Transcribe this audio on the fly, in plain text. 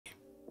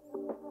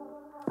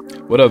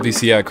What up,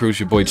 VCI crew? It's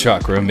your boy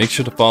Chakra. Make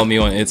sure to follow me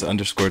on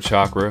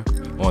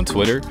its_Chakra on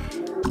Twitter.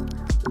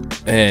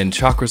 And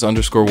Chakra's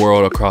 _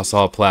 world across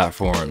all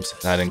platforms.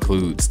 That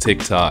includes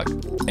TikTok,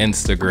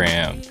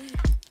 Instagram,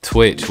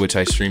 Twitch, which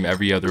I stream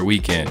every other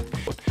weekend.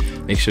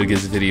 Make sure to give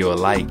this video a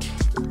like,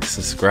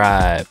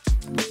 subscribe,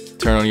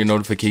 turn on your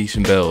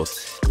notification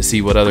bells to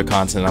see what other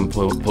content I'm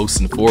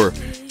posting for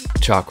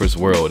Chakra's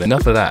world.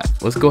 Enough of that.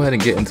 Let's go ahead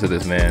and get into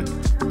this, man.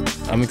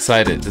 I'm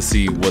excited to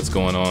see what's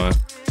going on.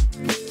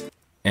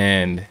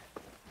 And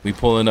we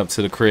pulling up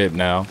to the crib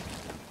now.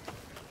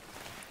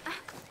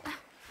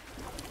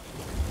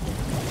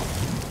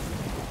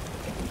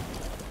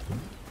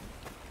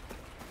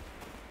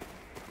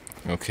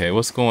 Okay,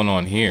 what's going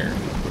on here?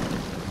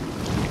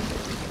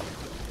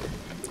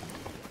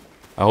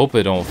 I hope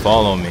it don't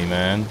follow me,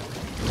 man.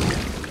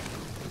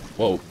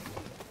 Whoa.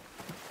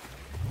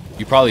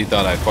 You probably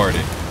thought I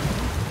farted,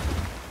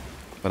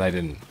 but I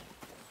didn't.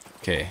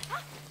 Okay.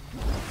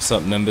 What's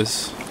up,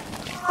 Nimbus?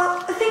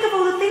 Think of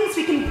all the things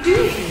we can do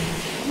here.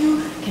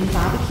 You can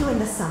barbecue in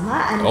the summer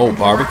and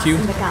barbecue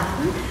in the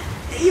garden.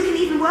 You can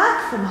even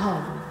work from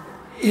home.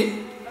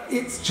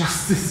 It's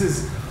just this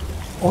is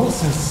all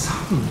so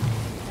sudden.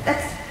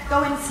 Let's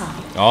go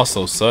inside.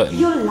 Also sudden.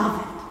 You'll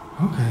love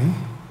it. Okay.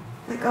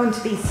 We're going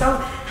to be so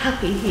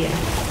happy here.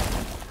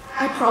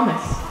 I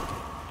promise.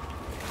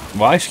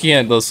 Why she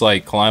can't just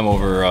like climb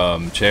over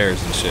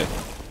chairs and shit?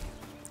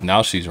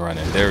 Now she's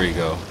running. There we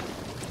go.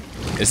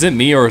 Is it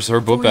me or is her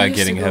book bag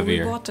getting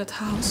heavier? We bought that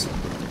house.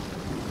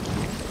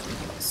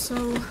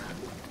 So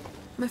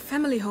my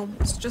family home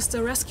was just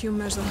a rescue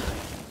measure.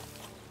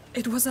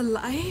 It was a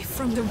lie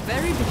from the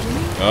very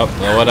beginning. Oh,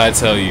 well, what'd I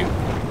tell you?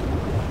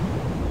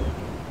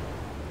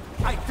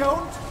 I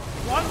don't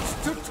want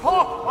to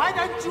talk. Why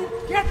don't you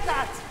get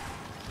that?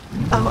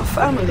 Our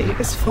family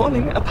is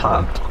falling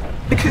apart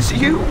because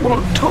you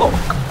won't talk.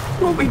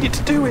 All we need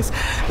to do is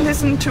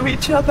listen to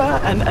each other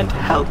and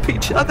help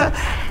each other.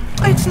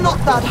 It's not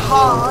that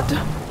hard.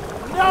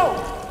 No!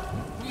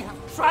 We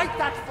have tried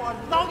that for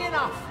long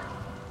enough.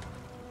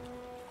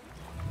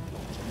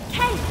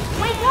 Hey,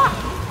 wake up!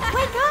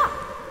 Wake up!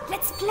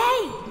 Let's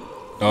play!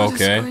 What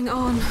Okay. is going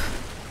on?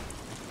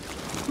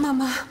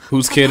 Mama.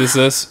 Whose kid is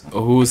this?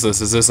 Oh, who is this?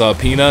 Is this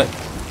Peanut?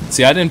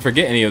 See, I didn't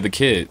forget any of the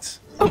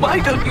kids. Why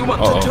don't you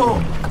want to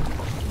talk?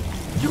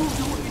 You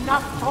do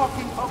enough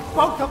talking for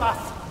both of us.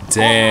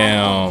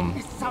 Damn.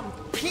 Is some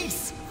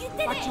peace.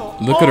 But you're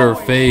Look at her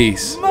always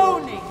face.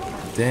 Moaning.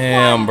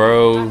 Damn,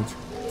 bro.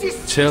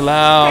 Chill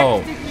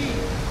out.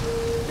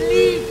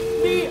 Leave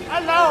me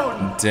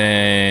alone.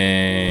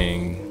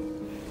 Dang.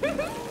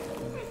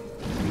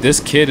 This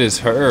kid is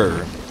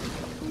her.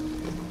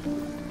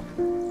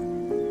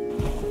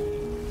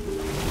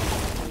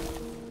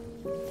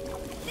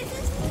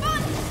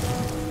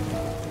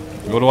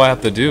 What do I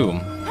have to do?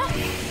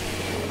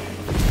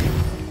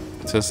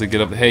 Just to get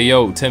up. Hey,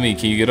 yo, Timmy,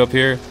 can you get up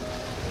here?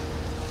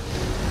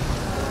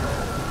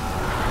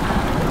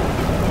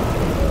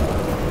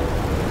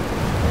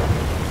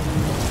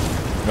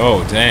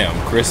 Oh, damn,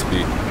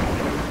 crispy.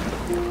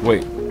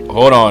 Wait,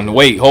 hold on.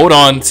 Wait, hold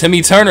on.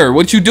 Timmy Turner,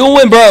 what you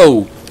doing,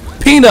 bro?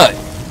 Peanut.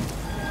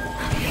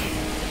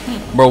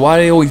 Bro, why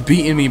are they always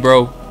beating me,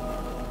 bro?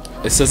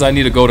 It says I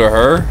need to go to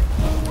her.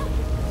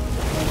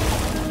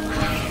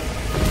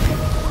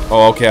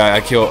 Oh, okay, I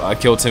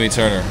killed Timmy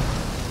Turner.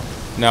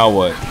 Now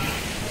what?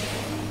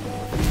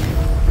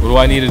 What do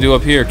I need to do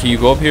up here? Can you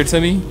go up here,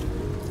 Timmy?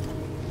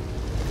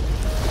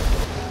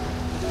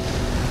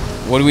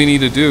 What do we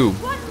need to do?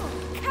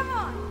 Come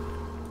on.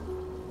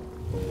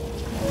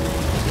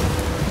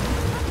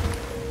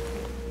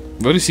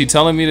 What is she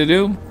telling me to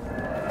do?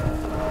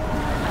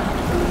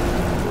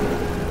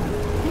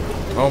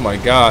 Oh my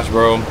gosh,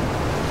 bro.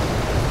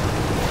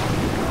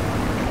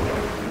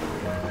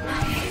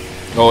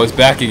 Oh, it's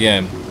back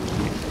again.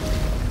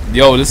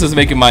 Yo, this is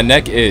making my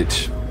neck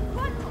itch.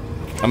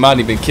 I'm not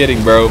even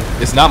kidding, bro.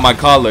 It's not my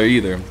collar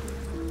either.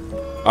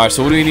 Alright,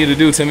 so what do we need to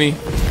do, Timmy?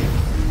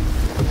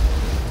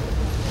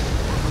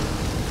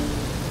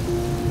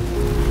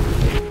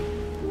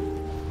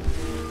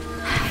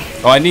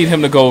 Oh, I need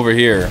him to go over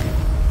here.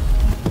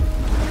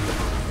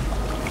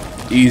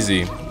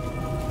 Easy.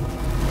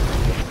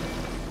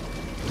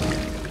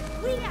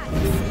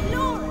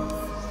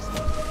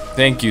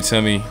 Thank you,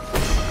 Timmy.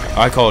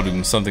 I called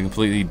him something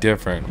completely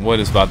different. What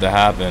is about to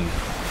happen?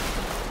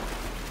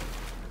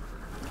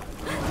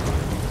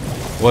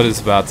 What is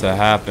about to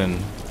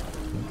happen?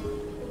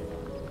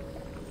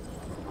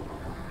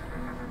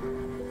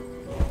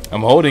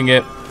 I'm holding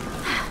it.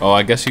 Oh,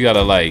 I guess you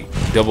gotta like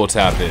double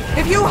tap it.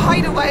 If you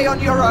hide away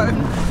on your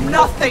own,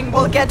 nothing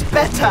will get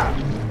better.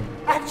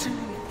 Actually,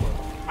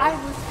 I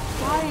was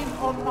fine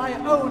on my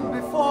own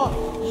before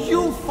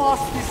you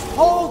forced this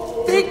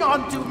whole thing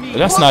onto me.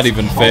 That's not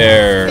even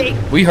fair.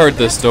 We heard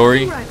this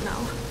story. Right now.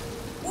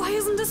 Why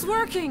isn't this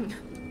working?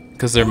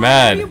 Because they're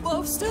Why are you mad.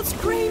 both still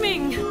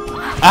screaming?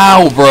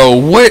 Ow, bro.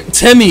 What?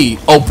 Timmy.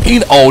 Oh,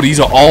 Peanut. Oh, these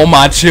are all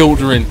my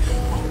children.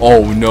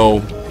 Oh, no.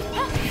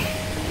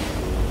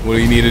 What do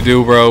you need to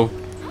do, bro?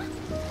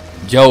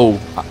 Yo,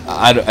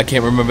 I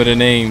can't remember the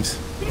names.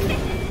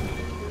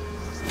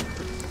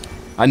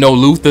 I know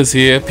Luther's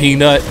here,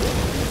 Peanut,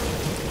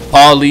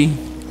 Polly,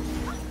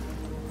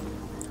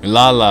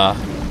 Lala.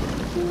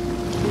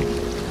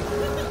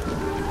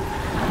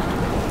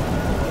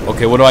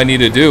 Okay, what do I need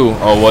to do?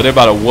 Oh, well, they're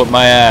about to whoop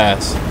my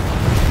ass.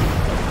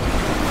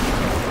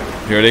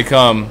 Here they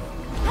come.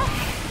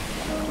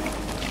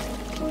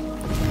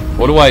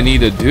 What do I need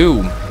to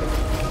do?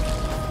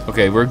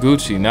 Okay, we're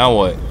Gucci. Now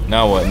what?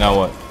 Now what? Now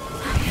what?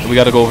 We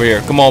gotta go over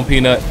here. Come on,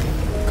 Peanut.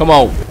 Come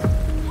on.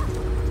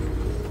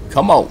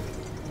 Come on.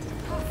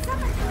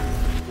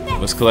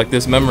 Let's collect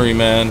this memory,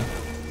 man.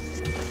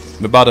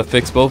 We're about to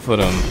fix both of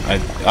them.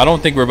 I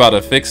don't think we're about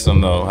to fix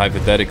them, though,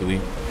 hypothetically.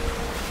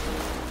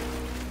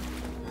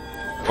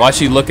 Why'd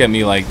she look at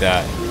me like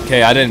that?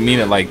 Okay, I didn't mean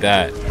it like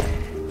that.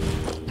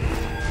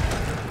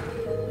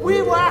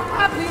 We were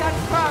happy at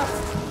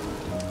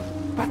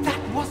first, but that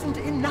wasn't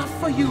enough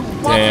for you,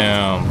 was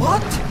Damn. it?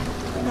 What?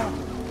 No.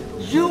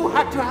 You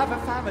had to have a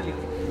family.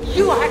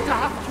 You had to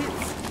have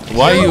kids.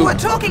 Why You you? were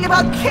talking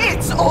about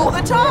kids all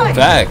the time.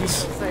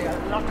 Facts. People say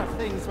a lot of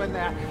things when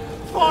they're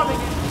falling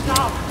in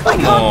love. I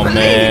can't Oh, believe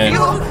man.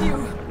 Both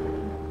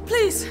you.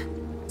 Please,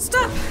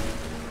 stop.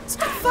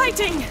 Stop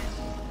fighting.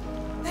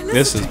 And This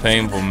listen is to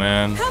painful, each other.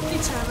 man. Help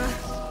each other.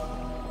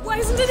 Why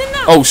isn't it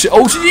enough? Oh shit!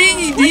 Oh Why can't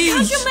you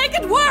jeez! make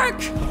it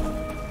work?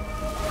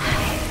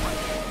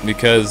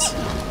 Because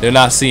they're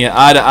not seeing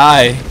eye to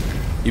eye.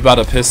 You about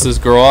to piss this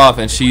girl off,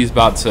 and she's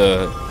about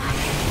to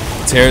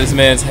tear this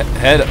man's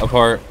head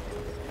apart.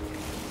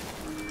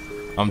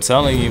 I'm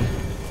telling you.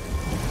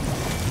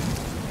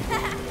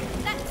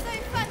 That's so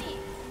funny.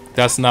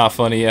 That's not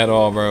funny at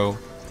all, bro.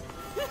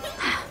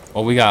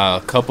 Oh, we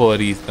got a couple of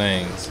these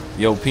things.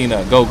 Yo,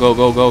 Peanut, go, go,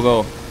 go, go,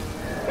 go.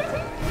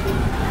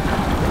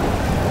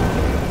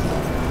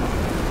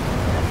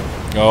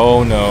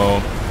 Oh,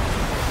 no.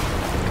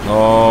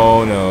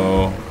 Oh,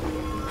 no.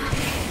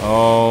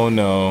 Oh,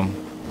 no.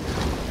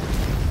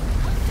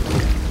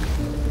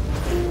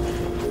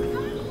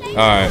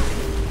 Alright.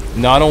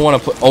 No, I don't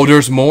want to put... Oh,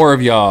 there's more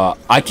of y'all.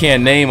 I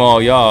can't name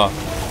all y'all.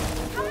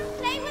 Come and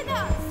play with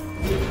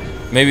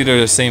us. Maybe they're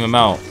the same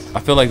amount. I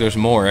feel like there's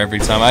more every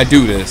time I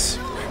do this.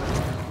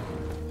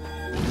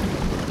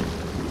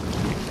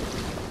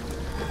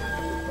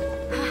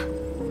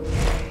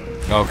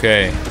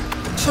 Okay.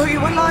 So you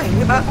were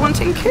lying about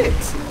wanting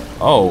kids?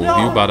 Oh, No.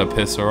 you about to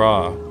piss her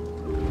off.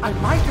 I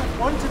might have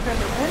wanted them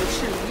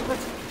eventually,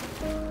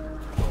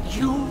 but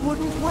you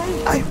wouldn't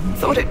wait. I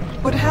thought it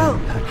would help.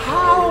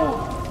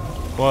 How?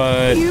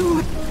 What? You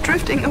were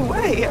drifting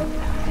away.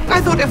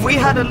 I thought if we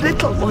had a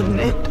little one,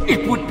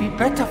 It would be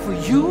better for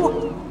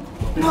you.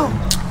 No,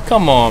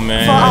 Come on, for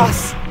man.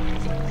 us.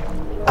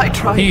 I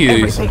tried He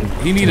is. everything.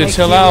 He need to make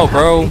chill you out,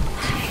 bro.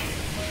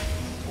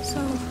 happy. So,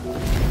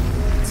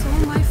 it's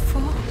all my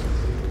fault.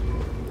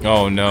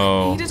 Oh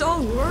no. Made it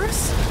all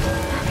worse?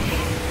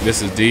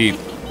 This is deep.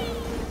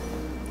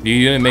 You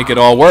didn't make it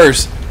all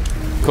worse.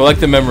 Collect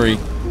the memory.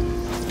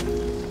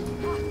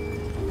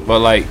 But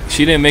like,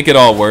 she didn't make it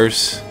all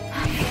worse.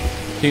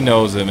 She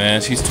knows it,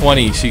 man. She's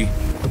 20.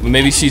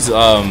 Maybe she's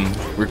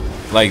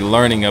like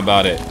learning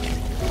about it.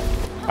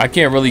 I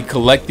can't really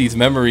collect these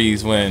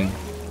memories when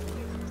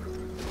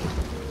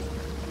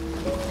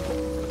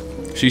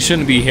she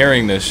shouldn't be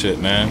hearing this shit,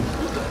 man.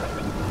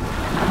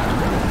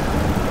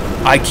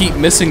 I keep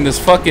missing this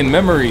fucking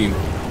memory.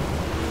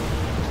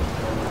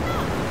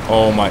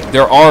 Oh my,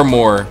 there are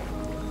more.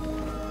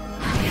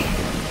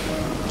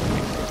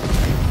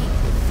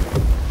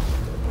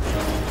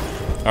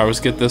 Alright, let's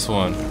get this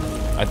one.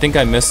 I think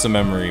I missed the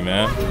memory,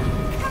 man.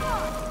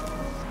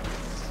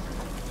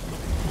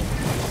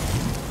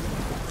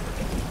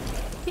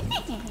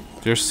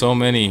 There's so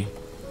many.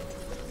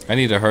 I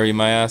need to hurry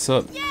my ass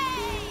up.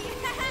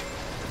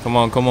 Come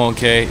on,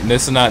 Kay.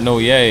 This is not no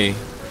yay.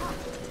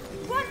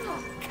 One more.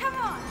 Come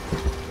on.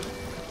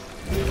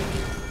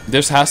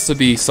 There has to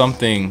be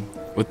something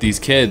with these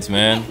kids,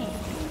 man.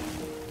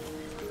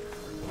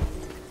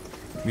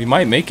 We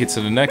might make it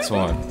to the next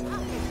one.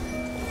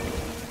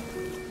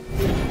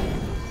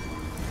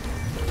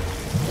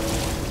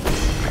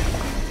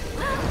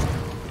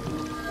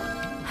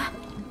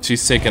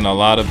 She's taking a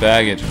lot of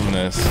baggage from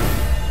this.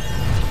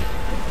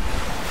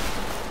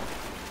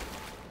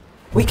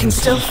 We can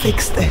still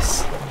fix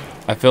this.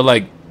 I feel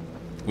like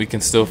we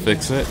can still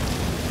fix it.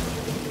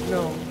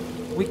 No,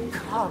 we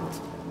can't.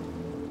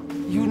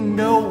 You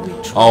know we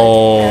tried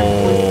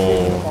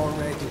everything Oh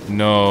already.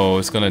 no,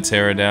 it's gonna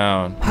tear it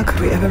down. How could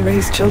we ever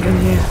raise children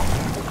here?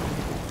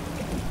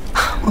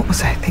 What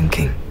was I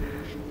thinking?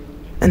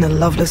 In a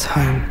loveless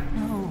home.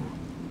 No,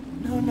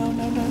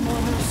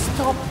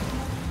 stop.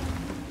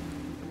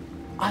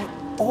 I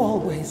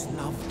always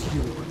loved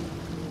you.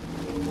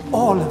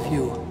 All of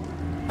you.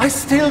 I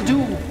still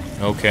do.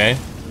 Okay.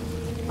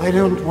 I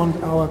don't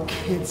want our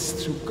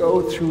kids to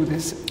go through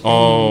this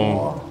Oh,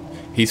 anymore.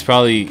 he's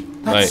probably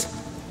like. That's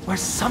why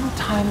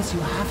sometimes you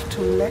have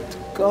to let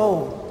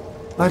go.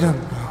 I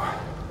don't know.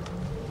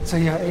 So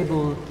you're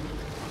able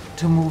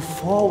to move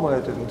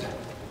forward and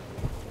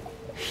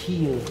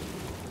heal.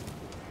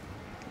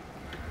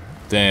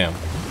 Damn.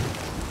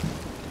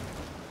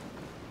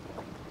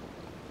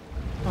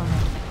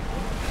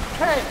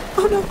 Kay!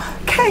 Oh no,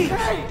 Kay!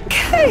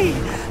 Kay!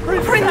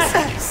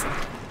 Princess!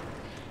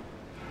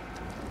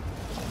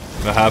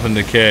 What happened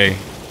to Kay?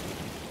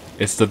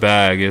 It's the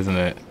bag, isn't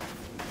it?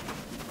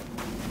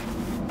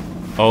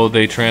 Oh,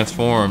 they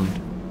transformed.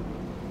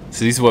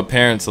 So these are what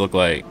parents look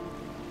like.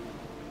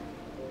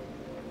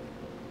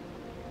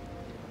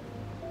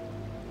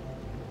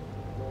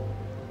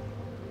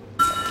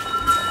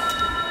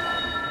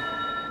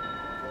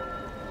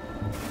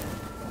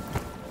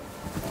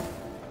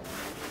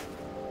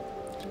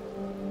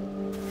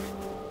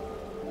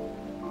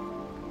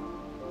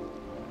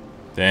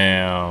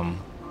 Damn.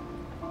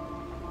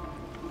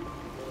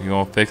 You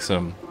gonna fix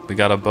them? We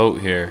got a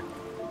boat here.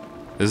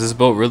 Does this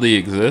boat really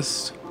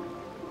exist?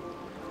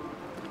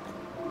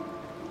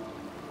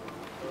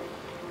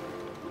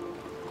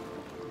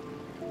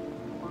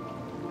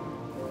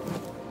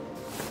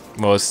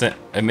 Well,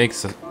 it makes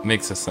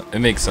sense.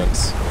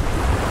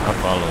 I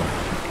follow.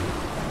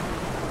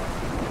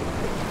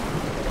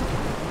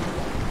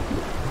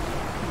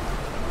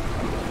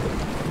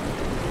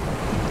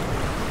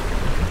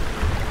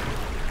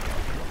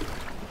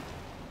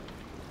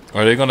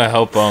 Are they gonna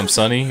help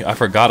Sonny? I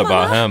forgot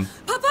about him.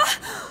 Papa!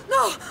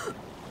 No!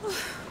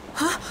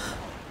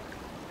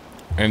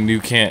 And you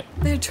can't.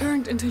 They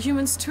turned into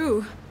humans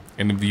too.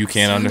 And you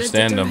can't So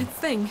understand they did the them. right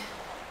thing.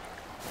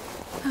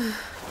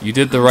 You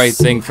did the right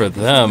thing for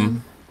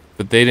them,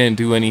 but they didn't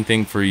do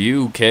anything for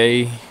you,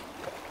 Kay.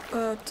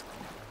 But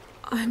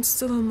I'm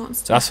still a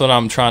monster. That's what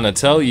I'm trying to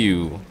tell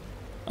you.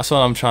 That's what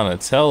I'm trying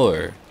to tell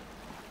her.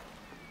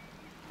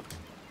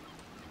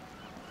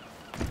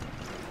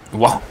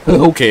 Wow.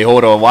 Okay,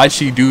 hold on. Why'd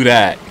she do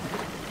that?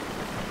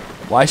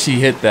 Why'd she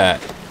hit that?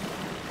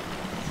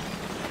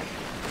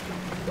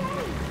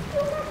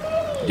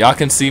 Y'all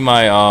can see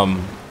my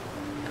And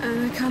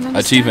I can't understand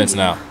achievements you.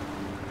 now.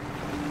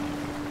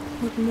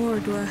 What more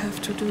do I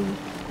have to do?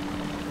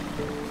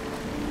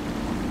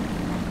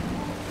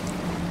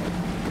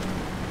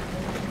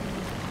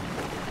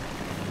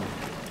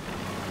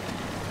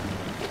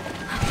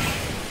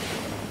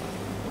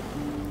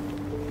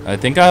 I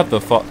think I have to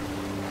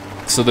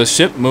so the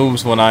ship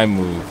moves when I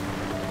move.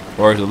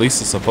 Or at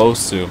least it's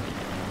supposed to.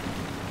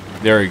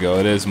 There we go,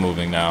 it is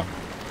moving now.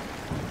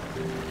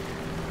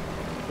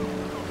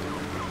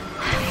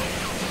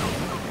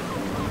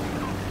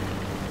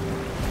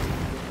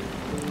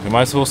 Am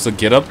I supposed to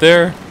get up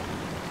there?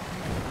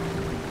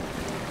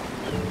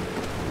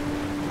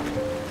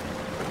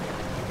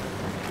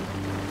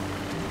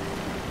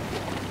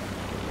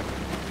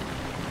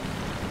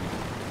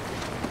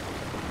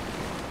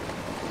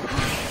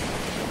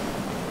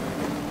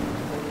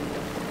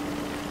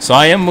 So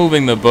I am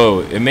moving the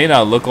boat. It may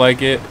not look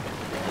like it.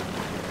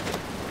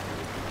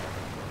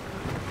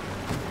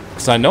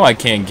 Because I know I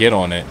can't get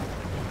on it.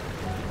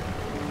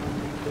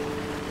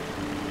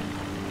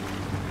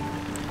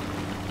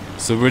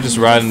 So we're just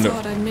riding I the...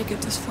 thought I'd make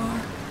it this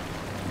far.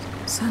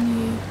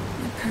 Sunny,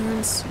 my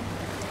parents,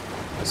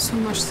 so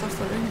much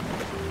suffering.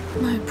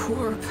 My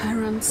poor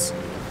parents.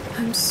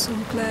 I'm so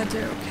glad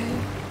they're okay.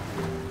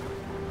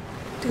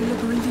 They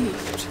look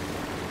relieved.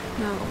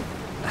 Now,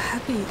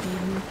 happy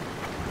even.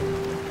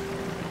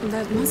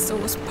 That monster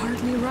was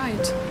partly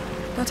right.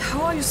 But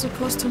how are you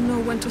supposed to know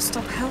when to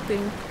stop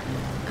helping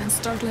and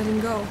start letting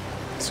go?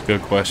 It's a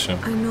good question.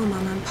 I know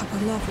Mama and Papa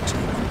love each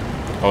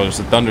other. Oh, there's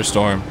a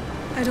thunderstorm.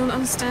 I don't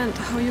understand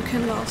how you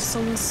can love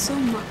someone so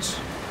much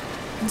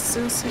and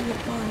still say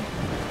goodbye.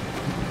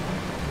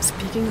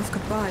 Speaking of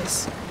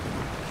goodbyes,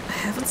 I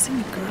haven't seen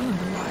a girl in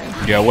a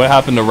while. Yeah, what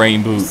happened to Rain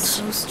It's Boots?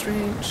 so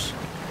strange.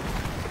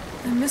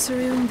 I miss her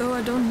even though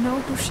I don't know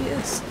who she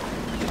is.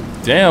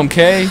 Damn,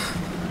 Kay.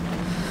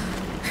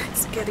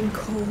 It's getting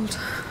cold.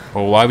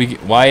 Well,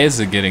 why is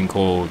it getting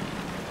cold?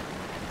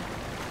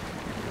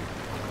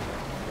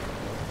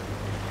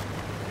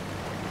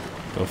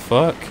 The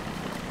fuck?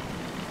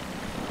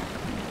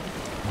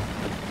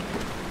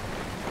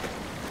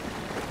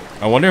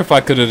 I wonder if I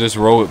could have just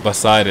rode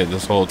beside it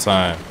this whole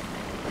time.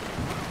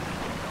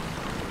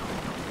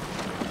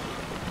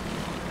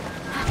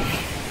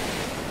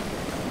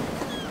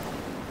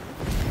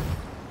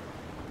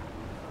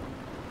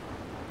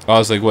 I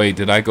was like, wait,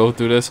 did I go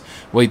through this?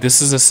 Wait,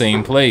 this is the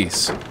same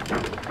place.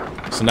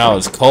 So now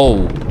it's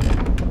cold.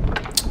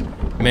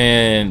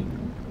 Man,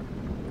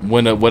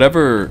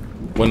 whenever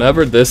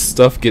this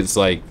stuff gets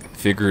like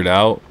figured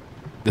out,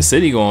 the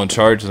city gonna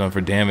charge them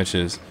for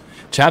damages.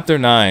 Chapter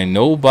 9,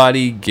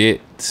 nobody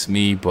gets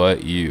me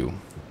but you.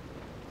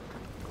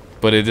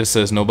 But it just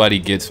says nobody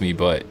gets me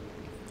but.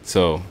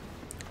 So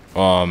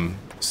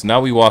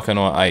now we walking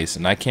on ice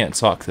and I can't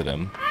talk to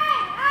them.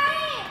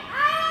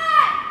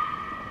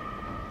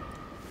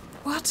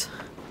 What?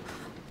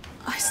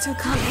 I still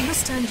can't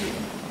understand you.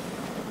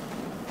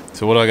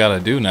 So what do I gotta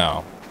do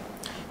now?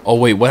 Oh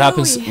wait, what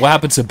happens? Chloe. What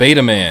happens to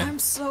Beta Man? I'm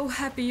so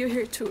happy you're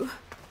here too.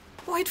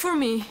 Wait for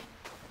me.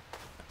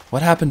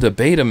 What happened to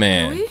Beta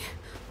Man? Chloe?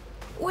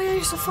 Why are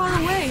you so far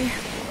away?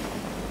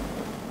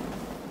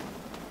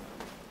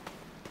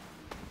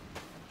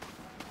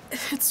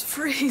 It's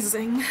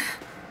freezing.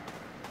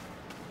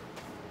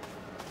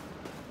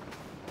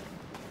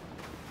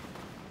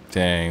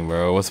 Dang,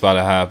 bro. What's about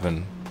to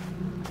happen?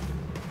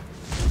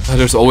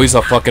 There's always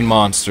a fucking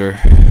monster.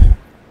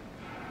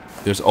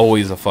 There's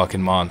always a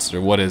fucking monster.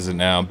 What is it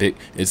now?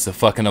 It's the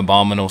fucking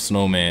abominable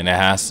snowman. It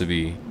has to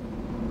be.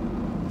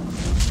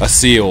 A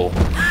seal.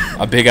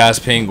 A big ass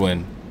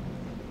penguin.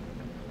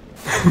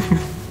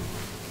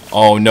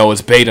 Oh no,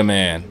 it's Beta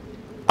Man.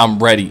 I'm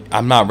ready.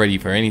 I'm not ready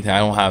for anything. I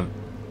don't have...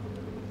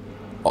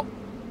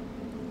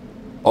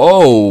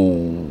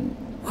 Oh.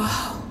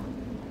 Wow.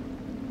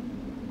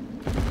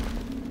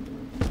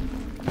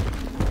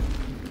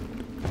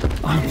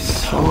 I'm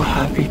so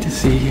happy to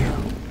see you.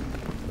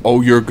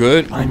 Oh, you're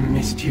good? I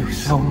missed you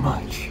so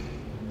much.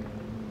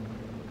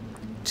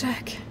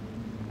 Jack.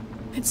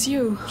 It's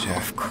you. Jack.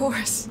 Of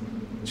course.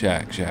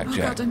 Jack. Oh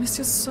God, I miss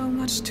you so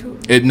much too.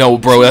 No,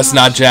 bro, that's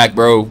not Jack,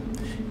 bro.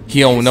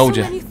 He don't know so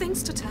Jack. many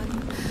things to tell you.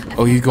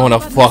 Oh, he's gonna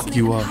fuck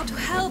you How up. to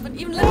help and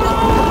even let me...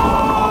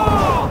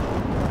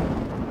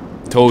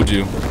 Told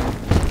you.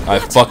 I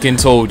fucking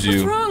told What's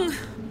you. wrong?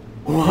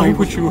 Why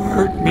would you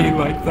hurt me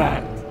like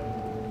that?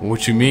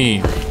 What you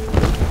mean? I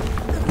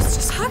was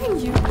just hugging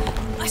you.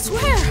 I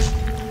swear.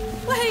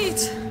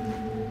 Wait.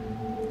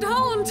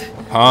 Don't.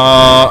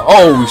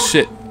 Oh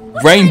shit.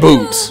 Rain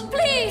boots.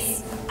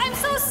 Please! I'm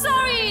so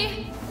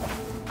sorry!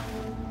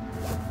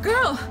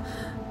 Girl.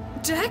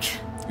 Jack?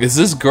 Is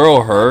this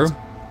girl her?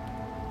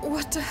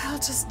 What the hell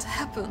just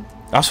happened?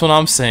 That's what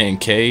I'm saying,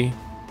 Kay.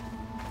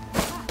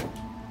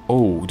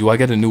 Oh, do I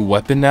get a new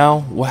weapon now?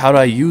 How do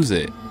I use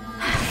it?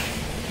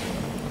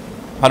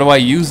 How do I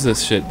use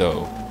this shit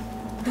though?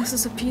 This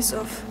is a piece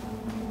of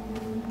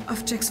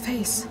Jack's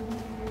face.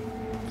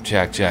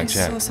 Jack. I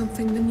saw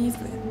something beneath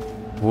it.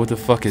 What the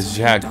fuck is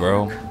Jack,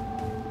 bro?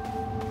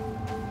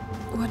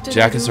 What did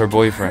Jack you is do her to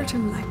boyfriend. hurt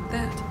him like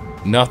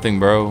that? Nothing,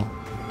 bro.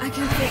 I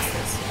can fix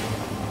this.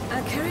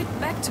 I'll carry it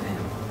back to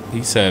him.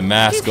 He said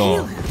mask Heal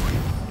on. him.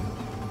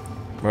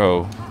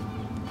 Bro.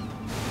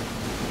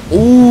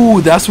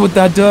 Ooh, that's what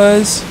that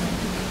does?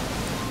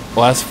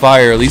 Well, that's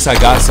fire. At least I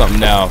got something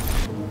now.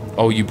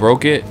 Oh, you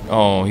broke it?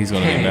 Oh, he's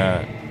gonna be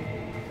mad.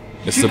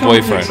 It's the Did you come to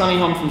take boyfriend. Sunny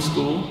home from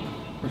school?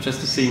 Or just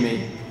to see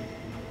me?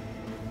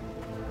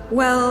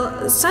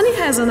 Well, Sunny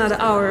has another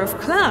hour of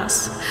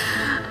class.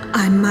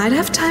 I might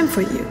have time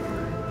for you.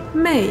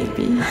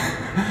 Maybe.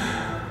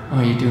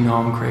 Oh, you do know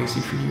I'm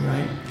crazy for you,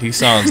 right? He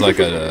sounds like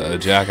a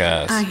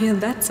jackass. I hear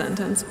that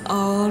sentence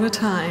all the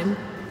time.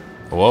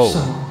 Whoa. So,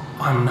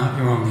 I'm not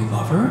your only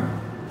lover?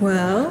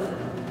 Well,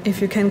 if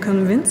you can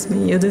convince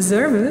me you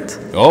deserve it,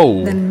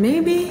 Oh. then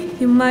maybe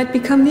you might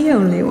become the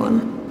only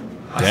one.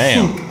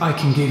 Damn. I think I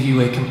can give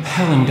you a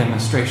compelling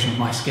demonstration of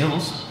my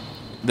skills.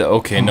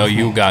 Okay, no,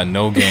 you got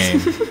no game.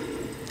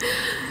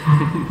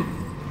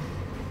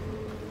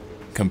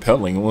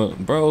 Compelling,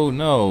 bro,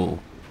 no.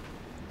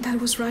 That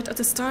was right at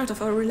the start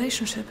of our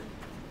relationship.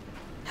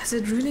 Has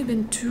it really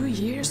been 2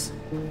 years?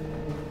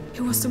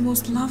 He was the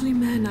most lovely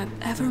man I've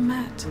ever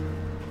met.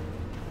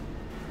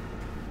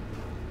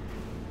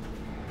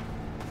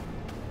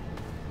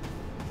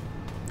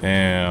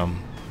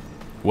 Damn.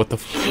 What the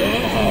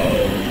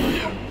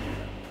f-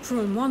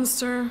 Cruel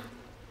monster.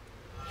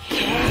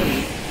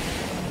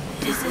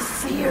 This is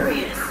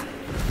serious.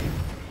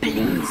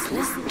 Please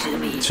listen to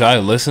me. Should I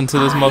listen to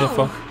this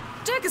motherfucker?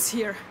 Jack is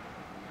here.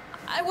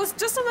 I was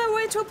just on my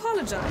way to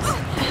apologize.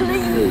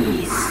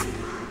 Please.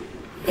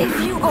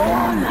 If you go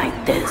on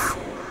like this,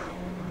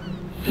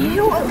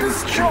 you will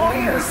destroy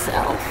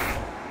yourself.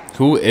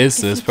 Who is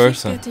If this you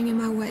person? keep getting in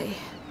my way,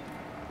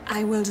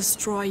 I will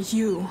destroy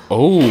you.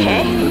 Oh.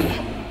 Hey,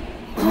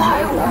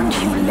 why won't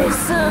you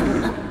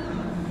listen?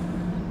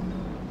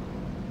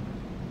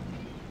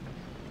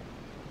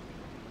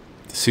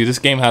 See, this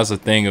game has a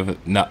thing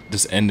of not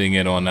just ending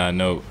it on that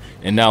note.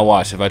 And now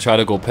watch, if I try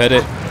to go pet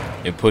it,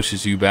 it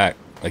pushes you back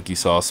like you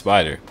saw a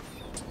spider.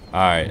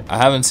 Alright, I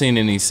haven't seen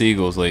any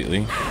seagulls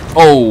lately.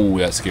 Oh,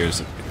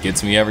 that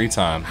gets me every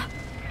time.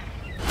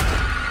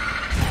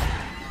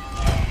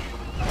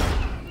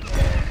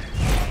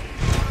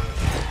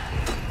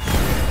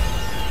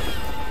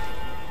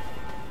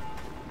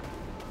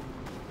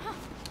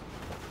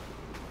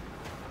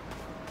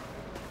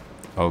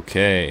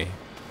 Okay.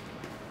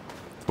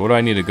 Where do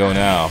I need to go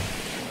now?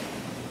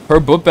 Her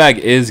book bag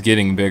is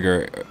getting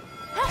bigger.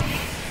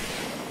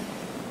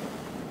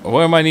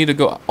 Where am I need to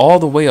go? All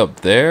the way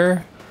up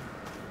there?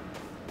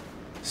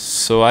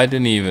 So I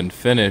didn't even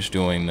finish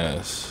doing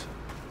this.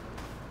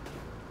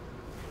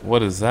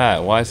 What is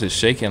that? Why is it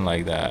shaking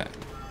like that?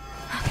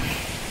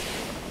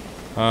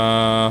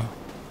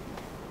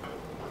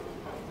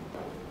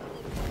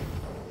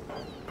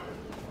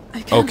 I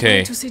can't Okay.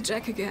 wait to see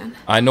Jack again.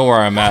 I know where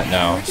I'm at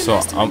now. So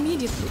Recognized him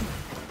immediately.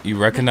 you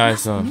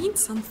recognize That must him? mean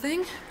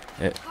something.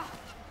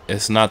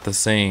 It's not the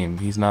same.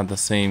 He's not the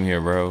same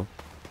here, bro.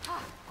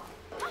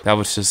 That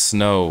was just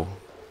snow.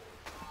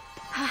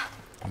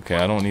 Okay,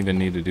 I don't even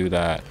need to do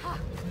that.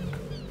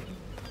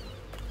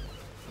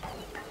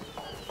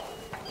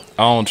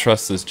 I don't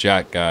trust this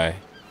Jack guy.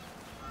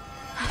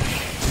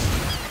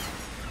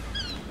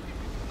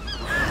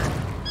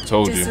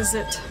 told This you. is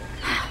it.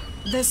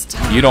 This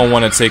time. You don't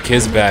want to take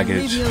his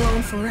baggage. Leave me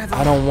alone forever.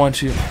 I don't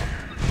want you.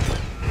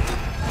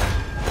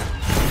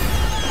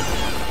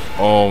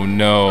 Oh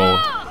no.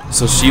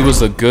 So she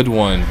was a good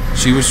one.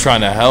 She was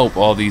trying to help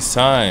all these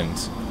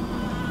times.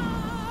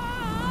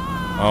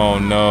 Oh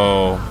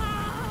no.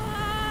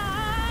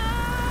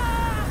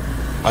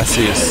 I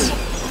see us.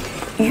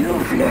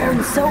 You've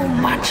learned so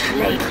much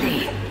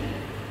lately.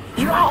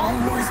 You're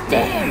almost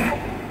there.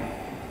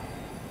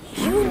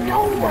 You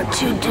know what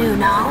to do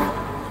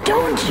now,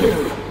 don't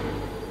you?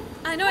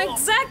 I know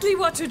exactly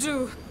what to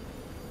do.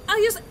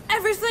 I'll use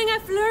everything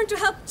I've learned to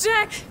help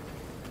Jack.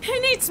 He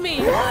needs me.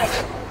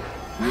 What?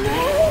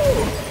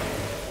 No!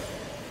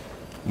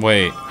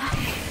 Wait.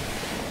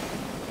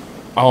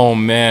 Oh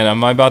man,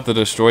 am I about to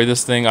destroy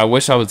this thing? I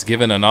wish I was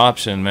given an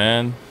option,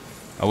 man.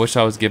 I wish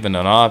I was given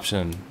an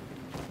option.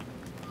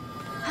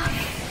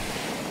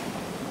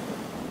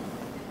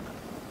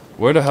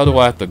 Where the hell do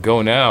I have to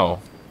go now?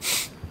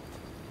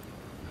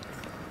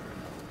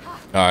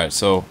 Alright,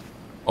 so...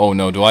 Oh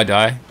no, do I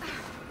die?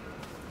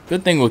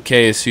 Good thing with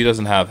Kay is she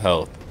doesn't have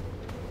health.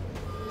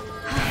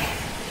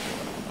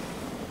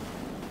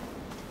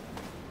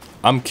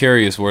 I'm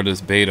curious where this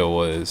beta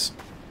was.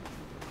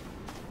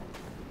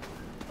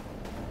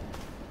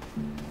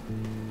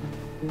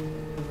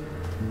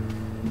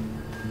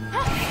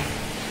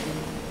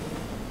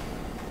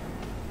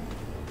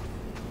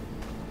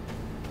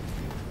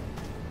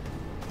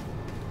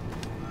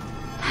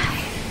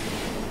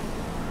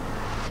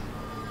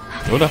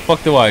 Where the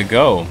fuck do I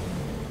go?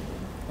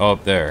 Oh,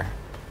 up there.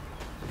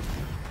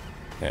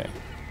 Okay.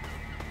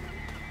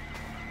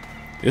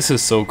 This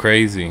is so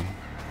crazy.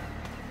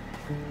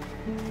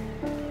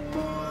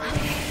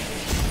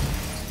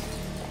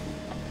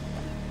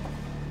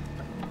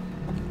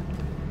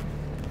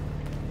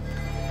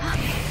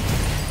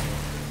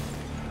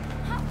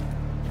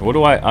 What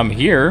do I'm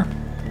here.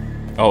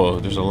 Oh,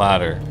 there's a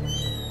ladder.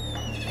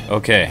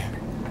 Okay.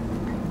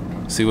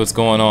 See what's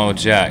going on with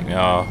Jack.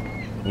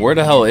 Where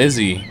the hell is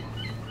he?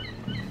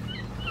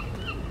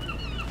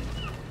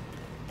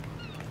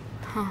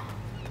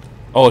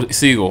 Oh,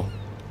 Seagull.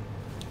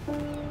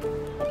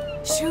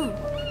 Shoot.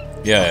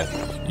 Yeah.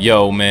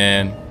 Yo,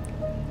 man.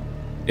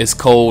 It's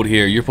cold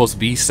here. You're supposed to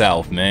be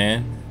south,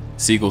 man.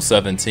 Seagull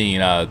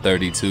 17 out of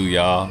 32,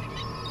 y'all.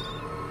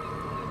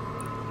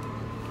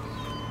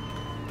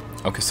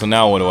 Okay, so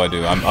now what do I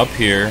do? I'm up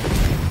here.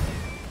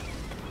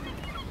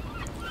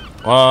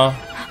 Oh,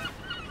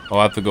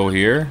 I have to go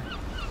here?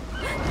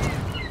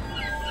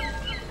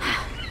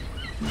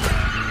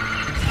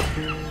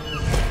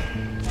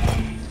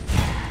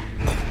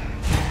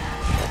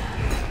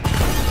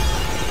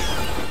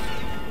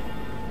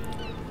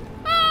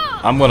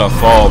 I'm gonna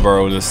fall,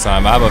 bro, this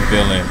time. I have a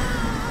feeling.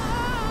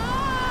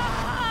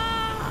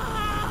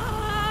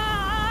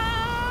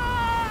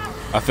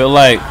 I feel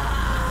like...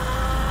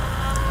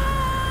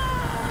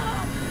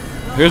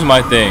 Here's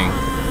my thing.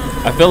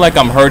 I feel like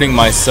I'm hurting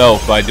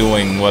myself by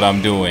doing what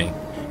I'm doing.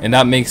 And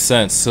that makes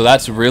sense. So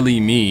that's really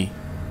me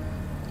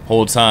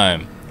whole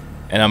time.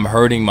 And I'm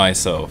hurting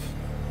myself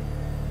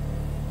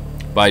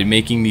by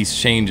making these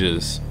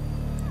changes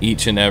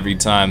each and every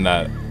time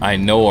that I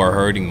know are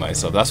hurting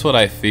myself. That's what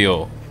I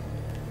feel.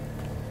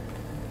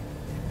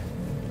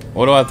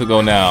 Where do I have to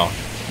go now?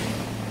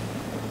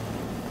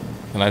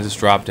 Can I just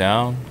drop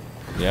down?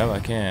 Yeah, I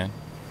can.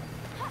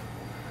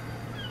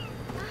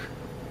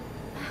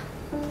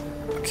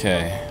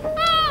 Okay.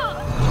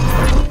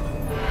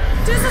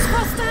 This is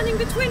what's standing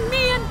between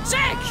me and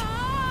Jack.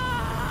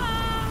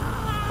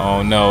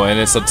 Oh no, and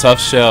it's a tough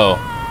shell.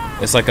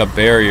 It's like a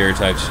barrier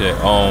type shit.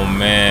 Oh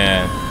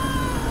man.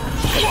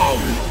 Hey,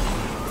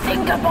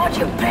 think about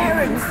your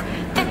parents.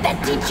 Did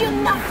that teach you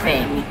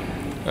nothing?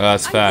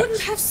 That's I facts.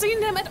 wouldn't have seen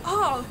them at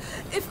all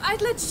if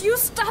I'd let you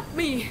stop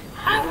me.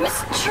 I was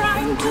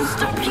trying to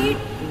stop you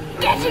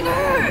getting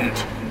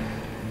hurt.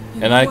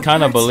 And I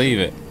kind of believe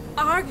it.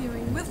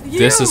 Arguing with you.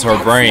 This is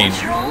her brain.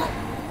 Natural.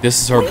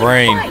 This is her We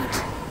brain.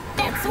 fight.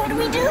 That's what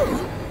we do.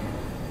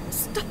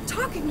 Stop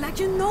talking like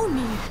you know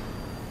me.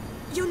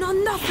 You know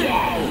nothing.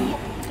 Hey,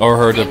 Or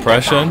her think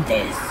depression. about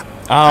this.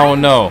 I don't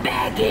know.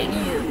 Begging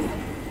you.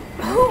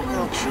 Who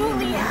will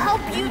truly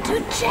help you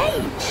to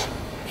change?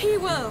 He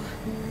will.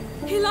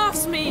 He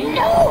loves me.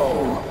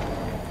 No.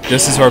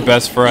 This is her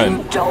best You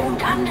friend.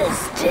 don't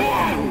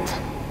understand.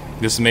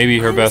 This may be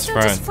her I best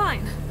understand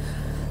friend. just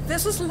fine.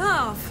 This is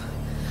love.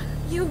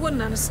 You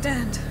wouldn't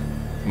understand.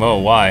 Whoa,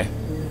 why?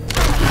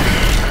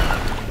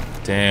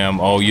 Damn,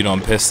 oh, you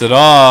done pissed it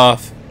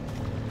off.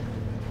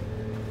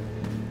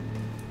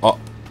 Oh.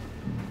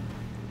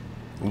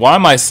 Why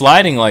am I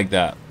sliding like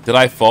that? Did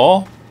I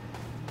fall?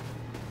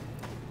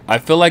 I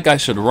feel like I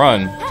should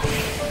run.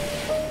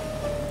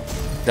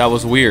 That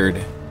was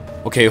weird.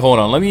 Okay, hold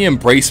on. Let me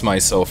embrace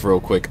myself real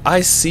quick.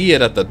 I see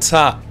it at the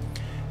top.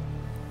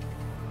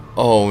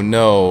 Oh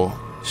no.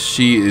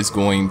 She is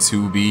going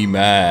to be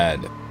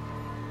mad.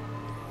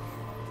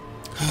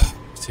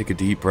 Take a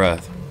deep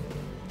breath.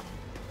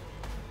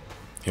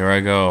 Here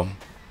I go.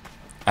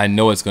 I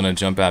know it's gonna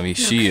jump at me.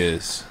 She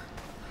is.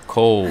 Of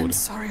cold. I'm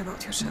sorry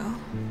about your shell.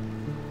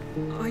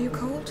 Are you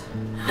cold?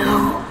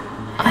 No,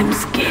 I'm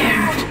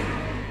scared.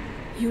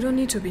 You don't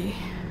need to be.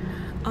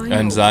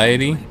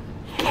 Anxiety?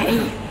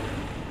 Kay,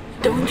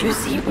 don't you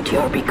see what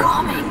you're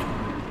becoming?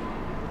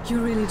 You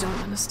really don't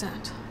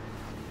understand.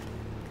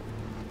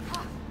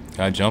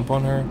 Can I jump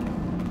on her?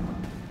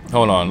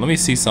 Hold on, let me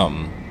see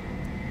something.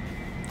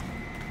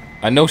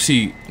 I know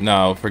she...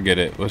 No, forget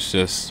it. Let's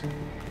just...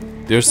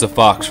 There's the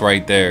fox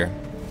right there.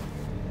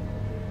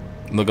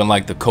 Looking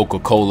like the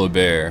Coca-Cola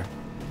bear.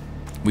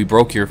 We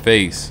broke your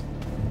face.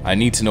 I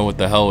need to know what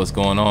the hell is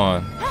going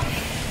on.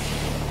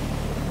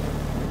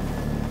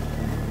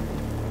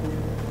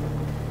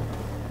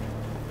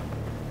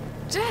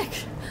 Jack!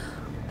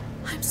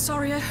 I'm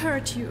sorry I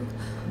hurt you.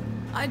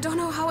 I don't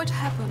know how it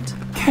happened.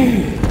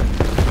 Kay!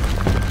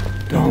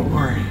 Don't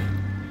worry.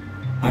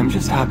 I'm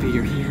just happy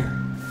you're here.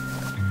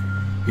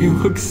 You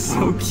look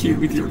so cute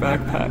with your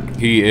backpack.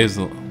 He is...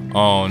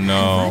 Oh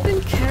no. Have I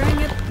been carrying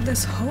it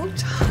this whole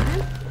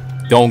time?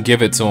 Don't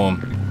give it to him.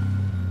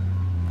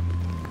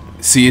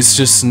 See, it's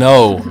just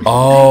snow.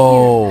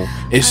 Oh,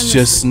 it's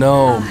just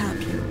snow. I'll help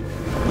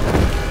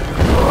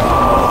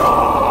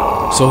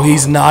you. So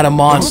he's not a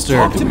monster.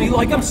 Don't talk to me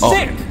like I'm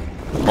sick.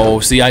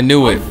 Oh, see, I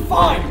knew it.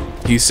 Fine.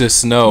 He's just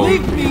snow.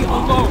 Leave me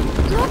alone.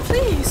 No,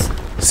 please.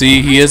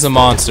 See, he is a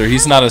monster.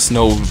 He's not a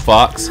snow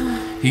fox.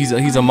 He's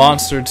a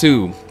monster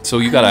too. So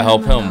you gotta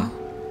help him.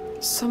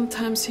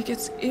 Sometimes he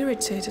gets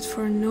irritated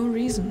for no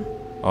reason.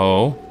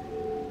 Oh.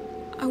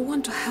 I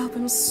want to help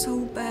him so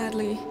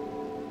badly.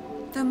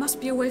 There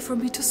must be a way for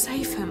me to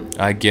save him.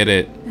 I get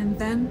it. And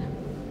then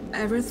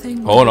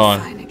everything Hold will on.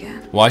 be fine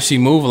again. Why she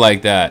move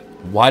like that?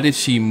 Why did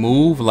she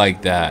move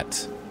like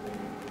that?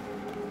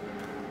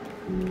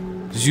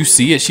 Did you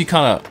see it? She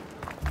kind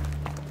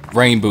of...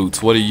 Rain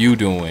boots, what are you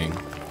doing?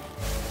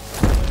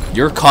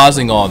 You're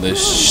causing all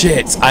this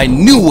shit. I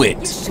knew it.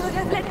 You should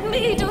have let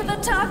me do the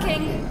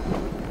talking.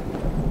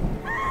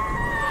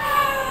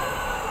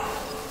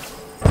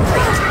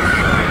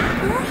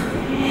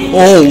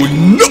 Oh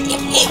no!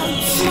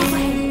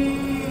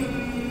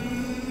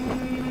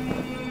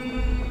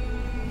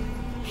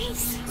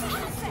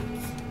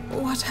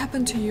 What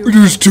happened to you?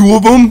 There's two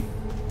of them?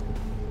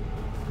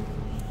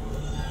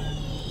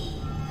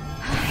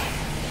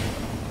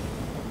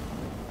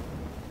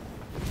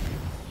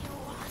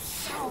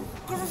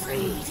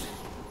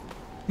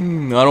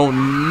 I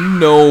don't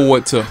know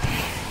what to...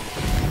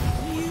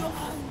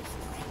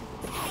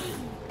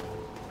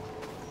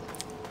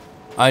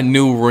 I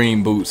knew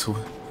rain boots.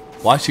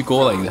 Why'd she go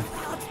like that?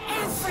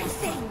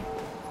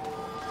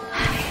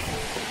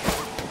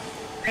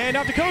 And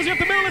off to cozy up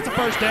the middle, it's a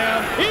first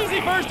down.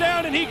 Easy first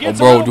down, and he gets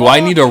bro, do I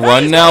need to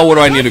run now? Where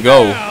do I need to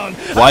go?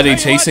 Why are they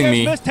chasing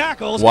me?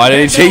 Why are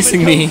they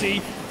chasing me?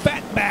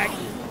 Fat back.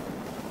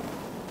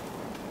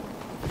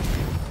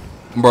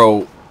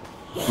 Bro,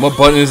 what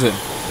button is it?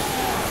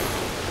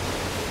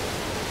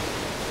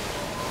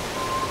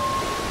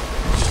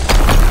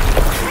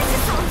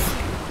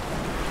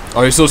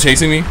 Are you still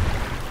chasing me?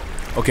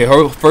 Okay,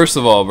 first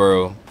of all,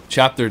 bro,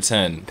 chapter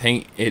 10,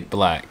 paint it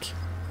black.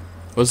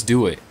 Let's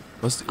do it.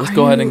 Let's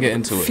go ahead and get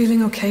into it.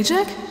 Feeling okay,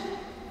 Jack?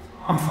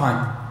 I'm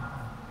fine.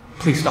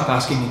 Please stop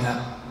asking me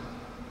that.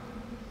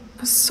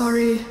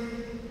 Sorry.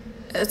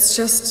 It's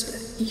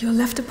just you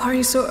left the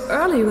party so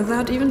early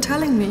without even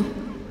telling me.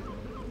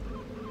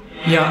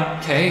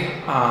 Yeah,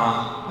 Kay.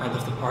 I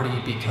left the party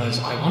because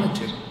I wanted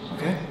to,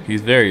 okay?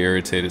 He's very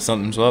irritated.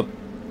 Something's up.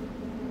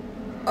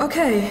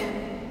 Okay.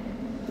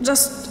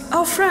 Just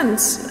our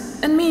friends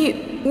and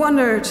me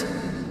wondered.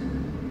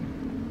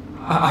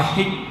 I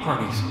hate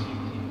parties,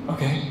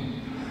 okay?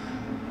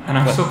 And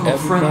our But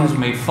so-called friends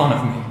made fun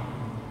of me.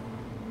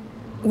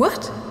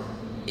 What?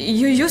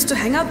 You used to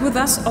hang out with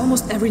us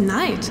almost every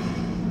night.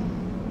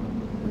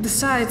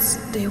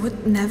 Besides, they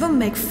would never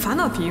make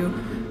fun of you.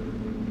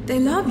 They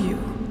love you.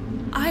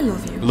 I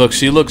love you. Look,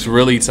 she looks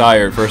really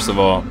tired, first of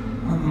all.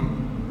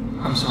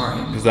 I'm sorry.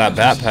 Is that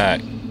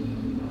backpack?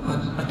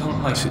 I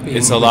don't like being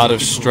It's a lot of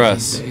with people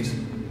stress. these days.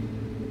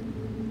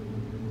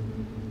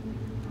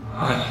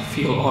 I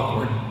feel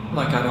awkward,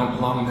 like I don't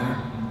belong there.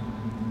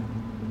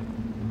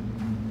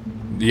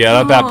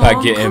 Yeah, that backpack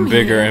Aw, getting come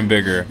bigger here. and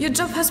bigger. Your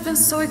job has been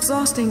so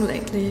exhausting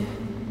lately.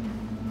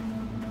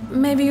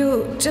 Maybe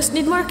you just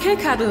need more K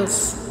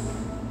cuddles.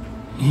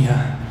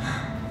 Yeah,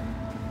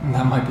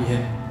 that might be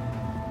it.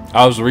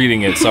 I was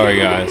reading it, sorry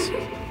guys.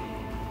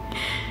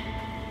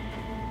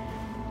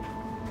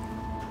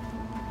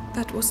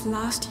 That was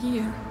last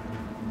year.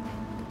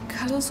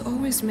 Cuddles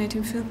always made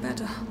him feel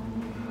better.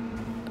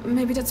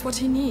 Maybe that's what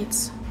he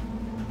needs.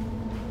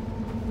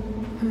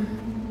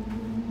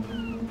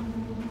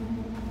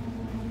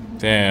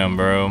 Damn,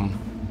 bro.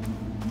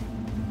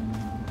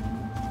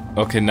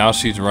 Okay, now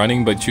she's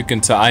running, but you can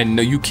tell. I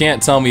know you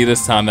can't tell me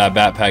this time that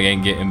backpack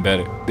ain't getting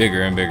better,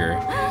 bigger and bigger.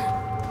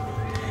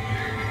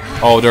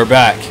 Oh, they're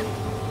back.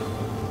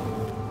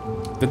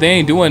 But they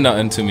ain't doing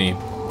nothing to me.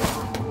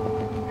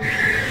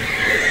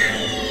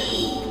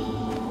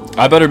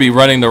 I better be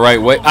running the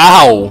right way.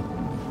 Ow!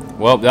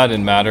 Well, that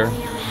didn't matter.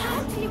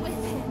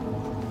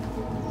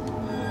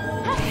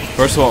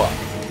 First of all,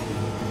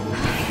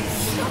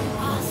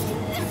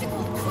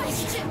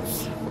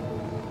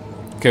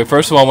 okay,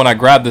 first of all, when I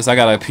grab this, I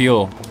gotta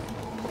appeal.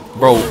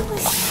 Bro,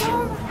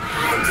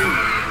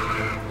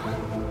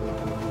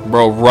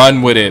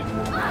 run with it.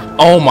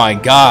 Oh my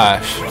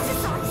gosh.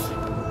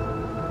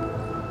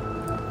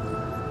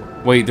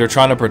 Wait, they're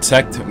trying to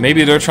protect.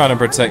 Maybe they're trying to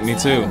protect me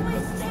too.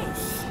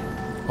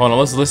 Hold on,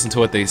 let's listen to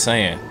what they're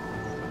saying.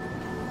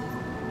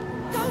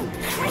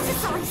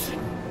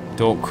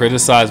 Don't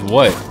criticize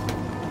what?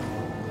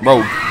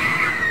 Bro.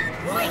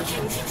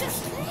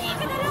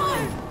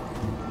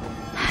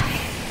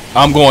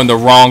 I'm going the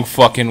wrong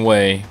fucking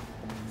way.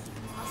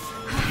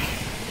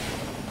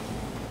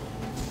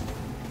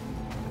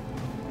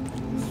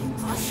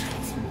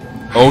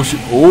 Oh,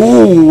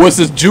 ooh, what's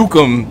this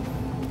jukem?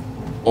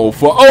 Oh,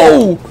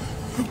 oh!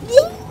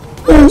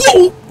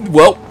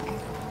 Well,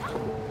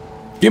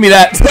 give me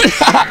that.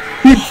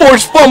 He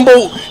forced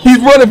fumble. He's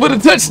running for the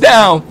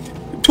touchdown.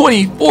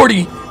 20,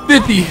 40,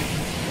 50.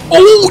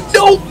 Oh,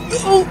 no.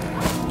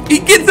 Oh, he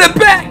gets it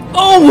back.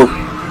 Oh.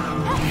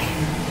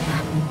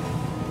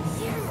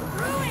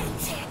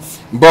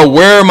 Bro,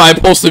 where am I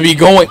supposed to be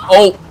going?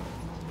 Oh.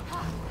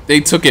 They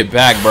took it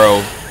back,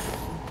 bro.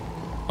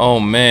 Oh,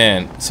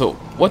 man. So,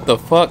 what the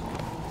fuck?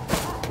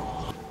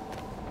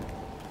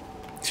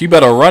 She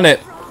better run it.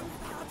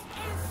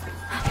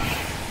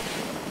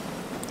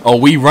 Oh,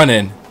 we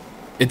running.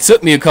 It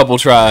took me a couple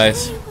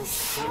tries.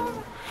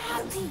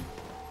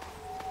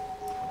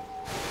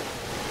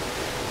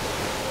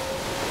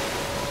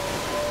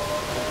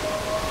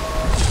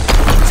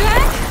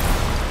 Jack?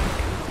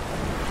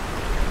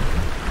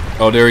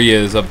 Oh, there he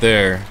is up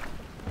there.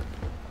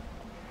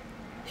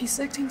 He's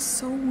acting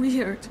so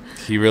weird.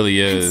 He really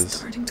It's is.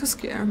 starting to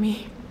scare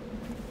me.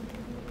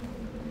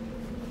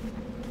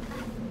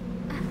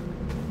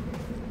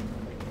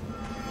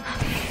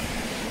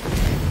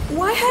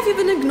 Why have you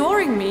been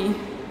ignoring me?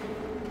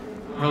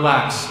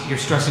 Relax, you're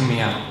stressing me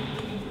out.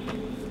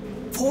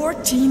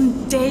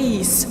 14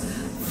 days.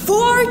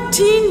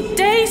 14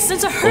 days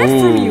since I heard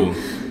from you.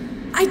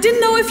 I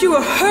didn't know if you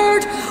were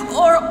hurt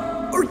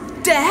or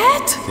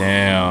dead.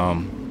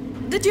 Damn.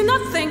 Did you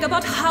not think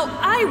about how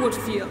I would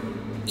feel,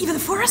 even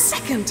for a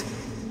second?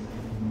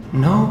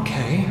 No,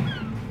 Kay.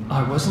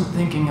 I wasn't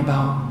thinking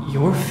about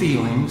your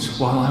feelings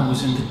while I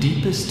was in the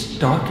deepest,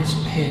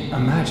 darkest pit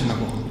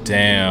imaginable.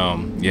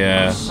 Damn.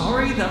 Yeah. I'm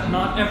sorry that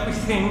not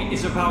everything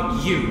is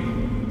about you.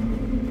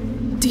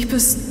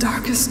 Deepest,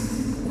 darkest,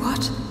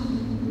 what?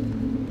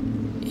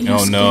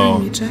 Oh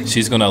no.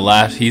 She's gonna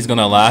lash. He's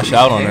gonna lash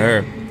out on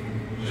her.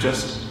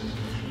 Just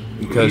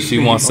because she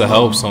wants to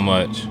help so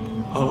much.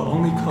 I'll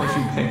only cause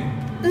you pain.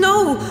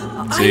 No,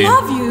 See? I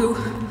love you.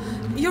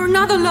 You're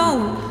not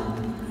alone.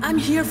 I'm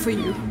here for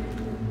you.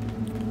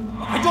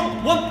 I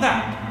don't want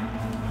that.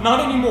 Not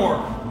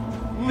anymore.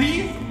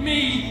 Leave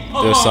me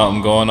alone. There's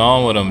something going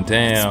on with him. It's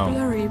Damn.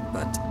 blurry,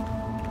 but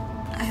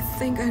I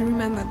think I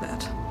remember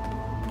that.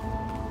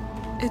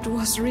 It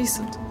was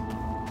recent.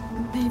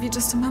 Maybe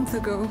just a month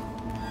ago.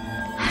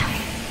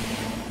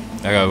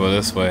 I gotta go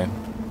this way.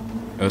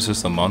 It was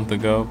just a month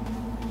ago.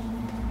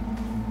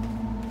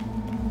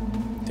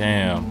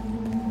 Damn.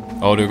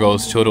 Oh, there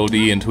goes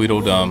Tweedledee and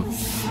Tweedledum.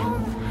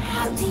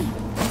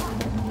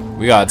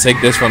 We gotta take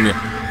this from you.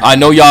 I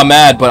know y'all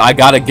mad, but I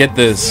gotta get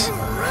this.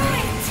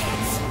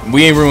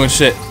 We ain't ruined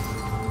shit.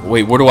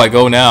 Wait, where do I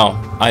go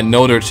now? I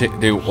know they're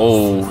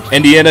oh,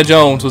 Indiana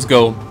Jones. Let's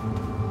go.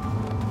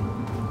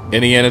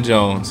 Indiana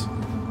Jones.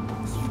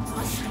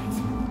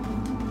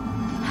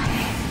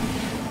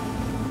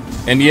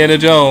 Indiana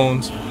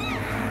Jones.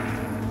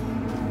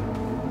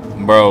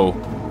 Bro.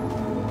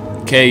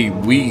 Okay,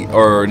 we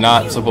are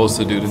not supposed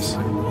to do this.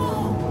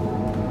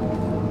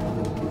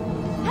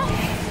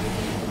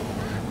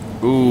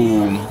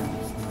 Ooh.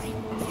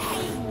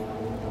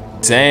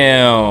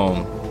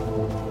 Damn.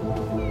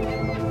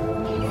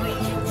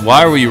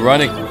 Why are we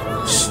running?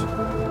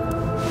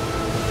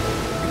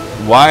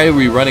 Why are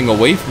we running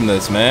away from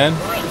this, man?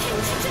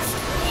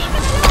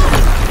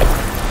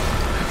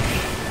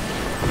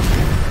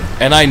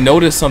 And I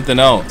noticed something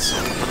else.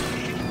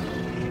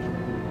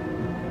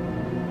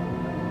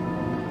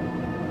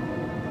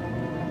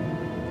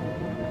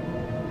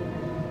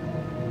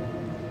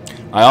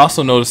 I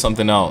also noticed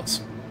something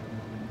else.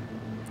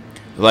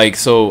 Like,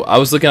 so I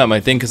was looking at my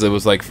thing because it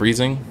was like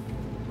freezing.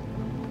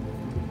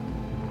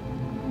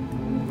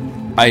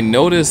 I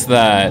noticed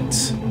that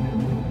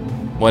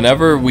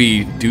whenever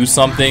we do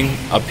something,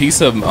 a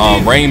piece of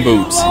rain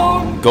boots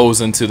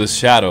goes into the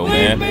shadow,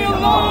 man.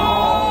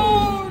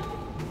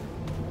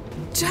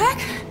 Jack?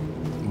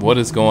 What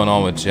is going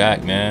on with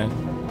Jack, man?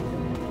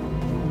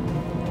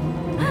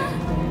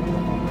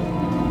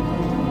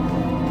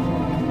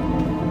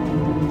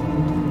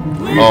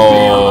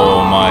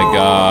 Oh my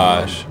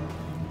gosh.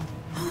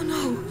 Oh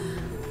no.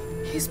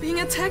 He's being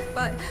attacked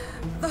by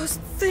those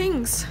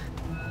things.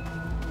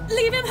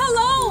 Leave him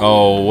alone!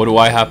 Oh, what do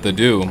I have to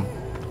do?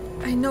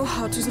 I know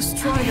how to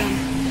destroy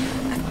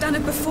them. I've done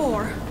it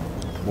before.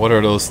 What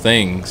are those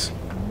things?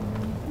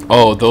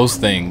 Oh, those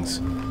things.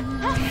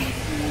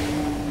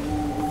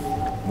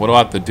 What do I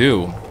have to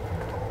do?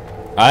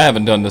 I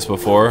haven't done this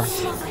before.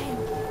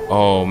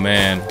 Oh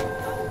man.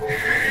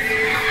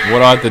 What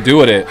do I have to do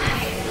with it?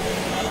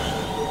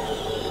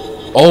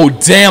 Oh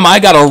damn,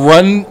 I gotta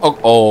run.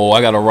 Oh,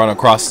 I gotta run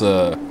across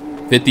the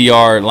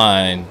 50-yard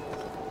line.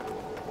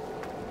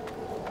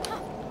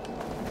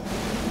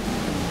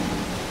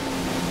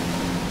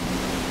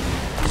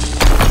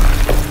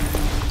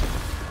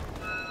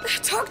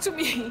 Talk to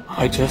me.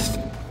 I just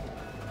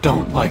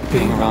don't like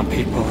being around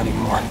people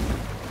anymore.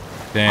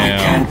 Damn.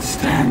 I can't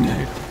stand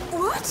it.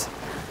 What?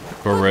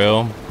 For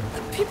real?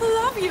 People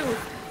love you.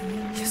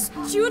 Your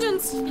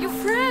students, your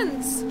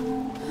friends.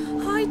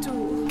 I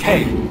do.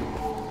 Kay,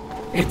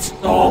 it's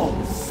all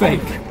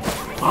fake.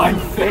 I'm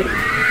fake.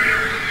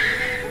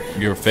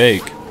 You're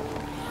fake.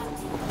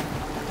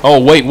 Oh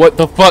wait, what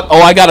the fuck?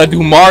 Oh, I gotta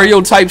do Mario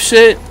type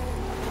shit?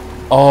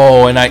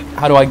 Oh, and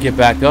how do I get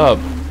back up?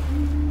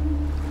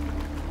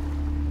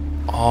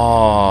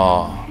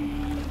 Oh.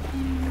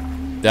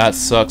 That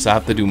sucks. I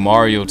have to do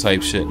Mario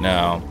type shit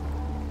now.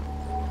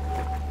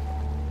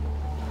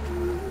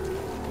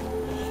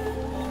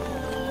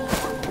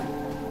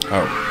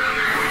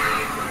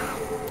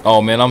 Oh.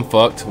 Oh man, I'm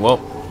fucked. Well.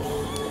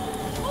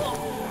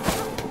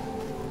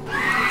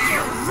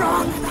 You're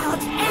wrong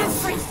about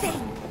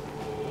everything.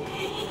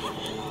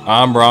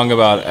 I'm wrong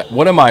about.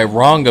 What am I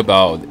wrong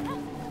about?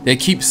 They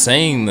keep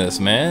saying this,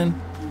 man.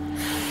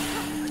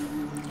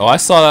 Oh, I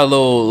saw that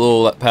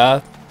little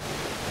path.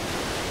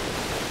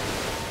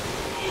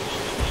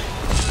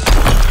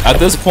 At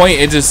this point,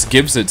 it just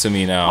gives it to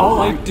me now. All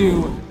I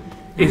do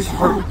is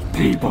hurt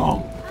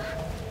people.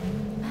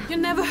 You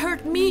never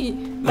hurt me.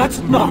 That's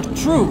not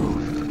true.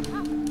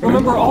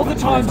 Remember all the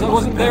times I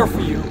wasn't there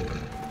for you.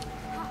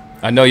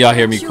 I know y'all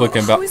hear me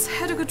clicking You back. always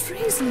had a good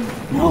reason.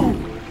 No.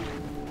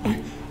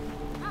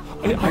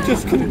 I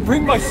just couldn't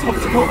bring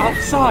myself to go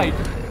outside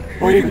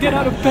or even get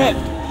out of bed.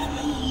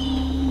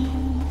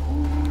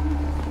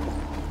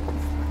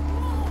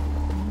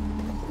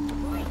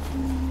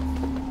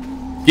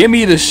 Give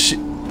me the shit.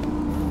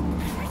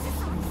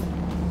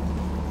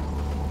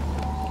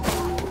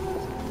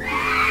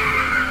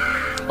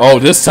 Oh,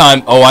 this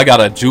time. Oh, I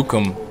gotta juke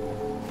him.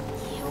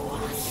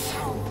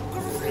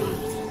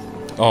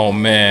 Oh,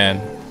 man.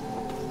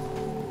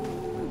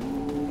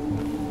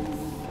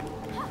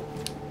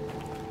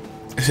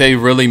 They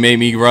really made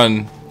me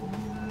run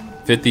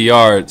 50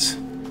 yards.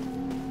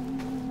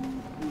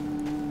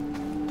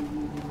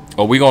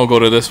 Oh, we gonna go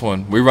to this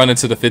one. We run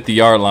into the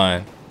 50-yard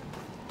line.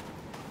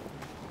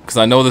 Because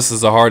I know this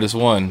is the hardest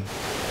one.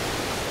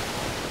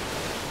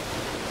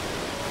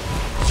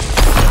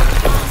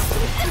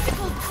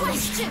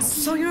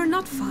 So you're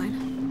not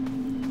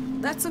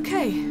fine. That's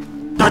okay.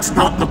 That's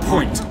not the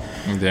point.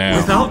 Damn.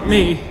 Without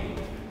me,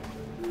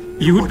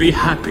 you would be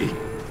happy.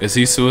 Is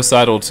he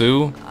suicidal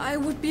too? I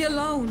would be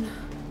alone.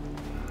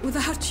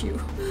 Without you,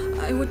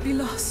 I would be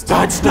lost.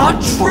 That's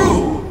not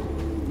true.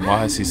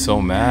 Why is he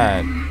so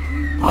mad?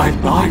 I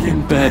lie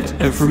in bed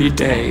every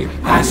day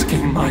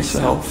asking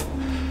myself,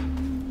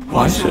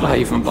 why should I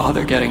even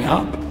bother getting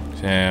up?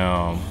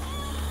 Damn.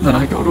 Then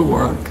I go to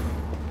work.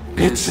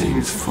 It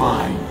seems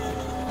fine.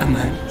 And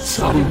then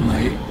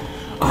suddenly,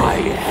 I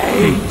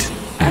hate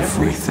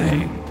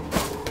everything.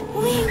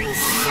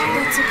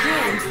 That's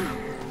okay.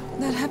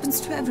 That happens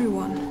to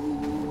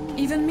everyone.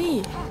 Even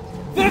me.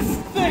 This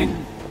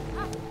thing,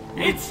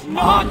 it's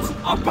not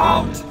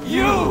about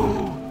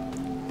you.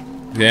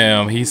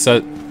 Damn, he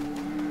said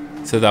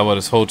that with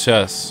his whole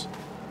chest.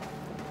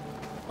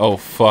 Oh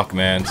fuck,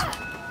 man.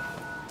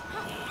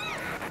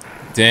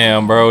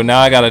 Damn, bro, now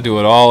I gotta do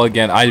it all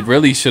again. I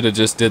really should have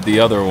just did the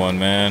other one,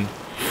 man.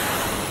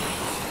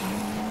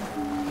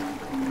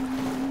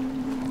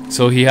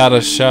 So he had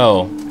a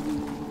shell,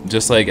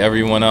 just like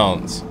everyone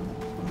else.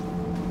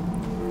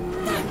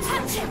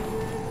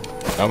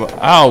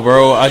 Ow,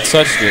 bro, I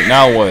touched it.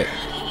 Now what?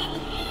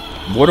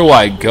 Where do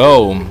I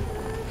go?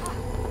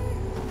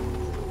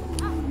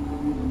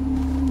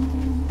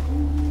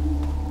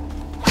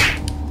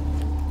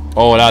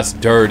 Oh, that's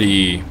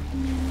dirty.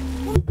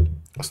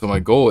 So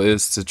my goal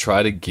is to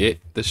try to get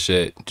the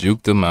shit,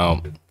 juke them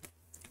out.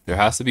 There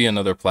has to be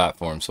another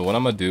platform. So what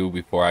I'm gonna do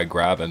before I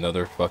grab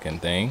another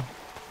fucking thing.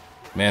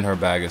 Man, her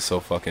bag is so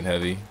fucking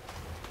heavy.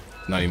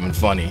 It's not even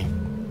funny.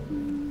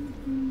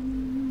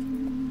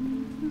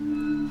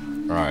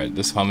 Alright,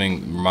 this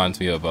humming reminds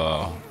me of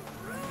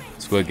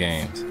Squid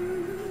Games.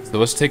 So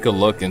let's take a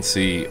look and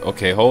see.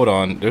 Okay, hold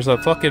on. There's a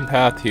fucking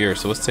path here,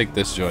 so let's take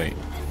this joint.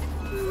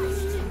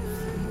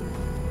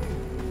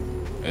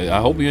 I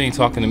hope you ain't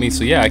talking to me.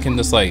 So yeah, I can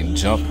just like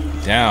jump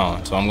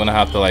down. So I'm gonna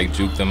have to like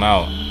juke them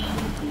out.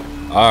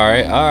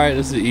 Alright,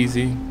 this is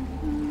easy.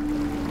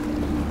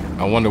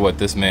 I wonder what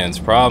this man's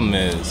problem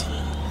is.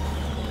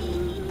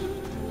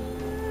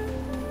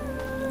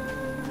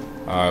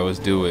 Alright, let's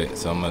do it.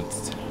 So I'm gonna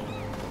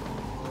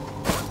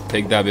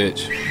take that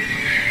bitch.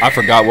 I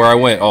forgot where I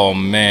went. Oh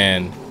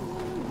man.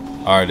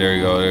 Alright, there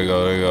you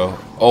go.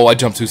 Oh, I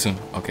jumped too soon.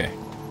 Okay.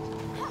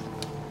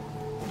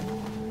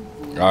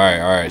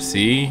 Alright,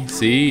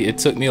 see? It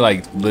took me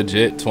like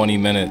legit 20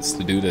 minutes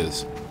to do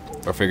this.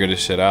 or figure this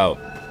shit out.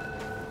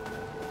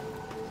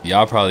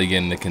 Y'all probably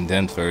getting the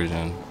condensed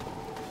version.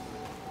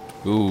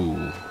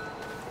 Ooh,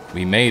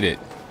 we made it.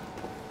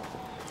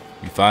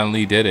 We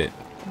finally did it.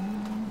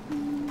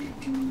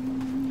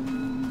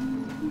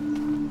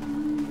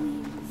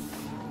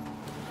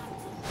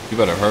 You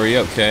better hurry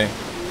up, Kay.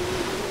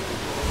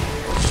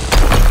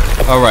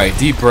 Alright,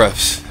 deep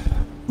breaths.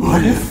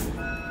 What if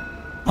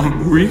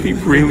I'm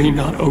really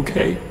not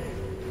okay?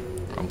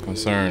 I'm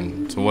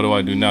concerned. So what do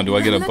I do now? Do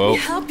I get a Let boat? me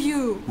help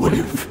you. What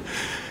if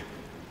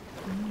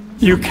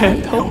you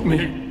can't help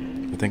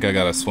me? I think I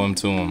gotta swim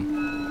to him.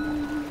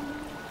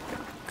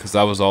 Cause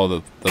that was all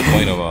the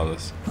point of all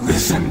this.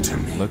 Listen to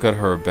me. Look at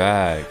her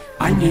bag.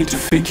 I need to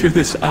figure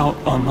this out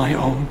on my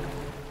own.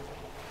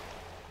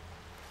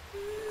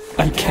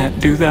 I can't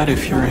do that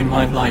if you're in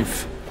my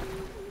life.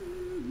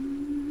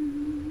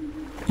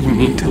 You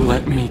need to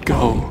let me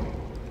go.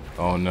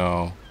 Oh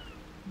no.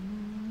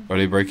 Are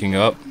they breaking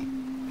up?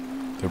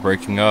 They're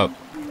breaking up.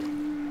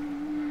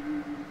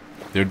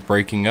 They're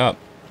breaking up.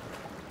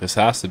 This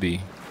has to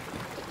be.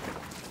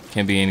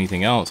 Can't be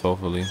anything else,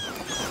 hopefully.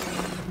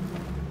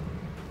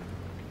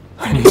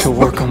 I need to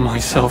work on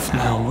myself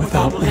now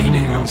without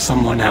leaning on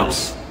someone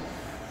else.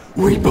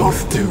 We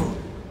both do.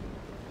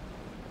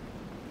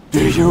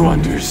 Do you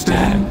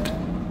understand?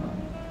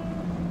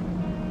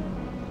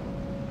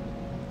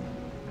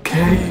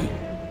 Kay?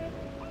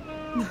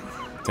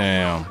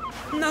 Damn.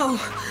 No,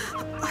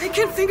 I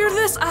can figure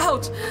this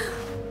out.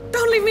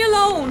 Don't leave me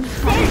alone.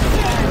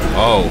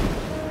 Oh.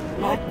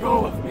 Let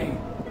go of me.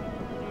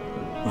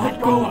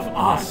 Let go of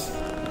us.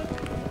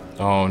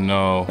 Oh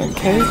no.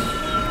 Okay?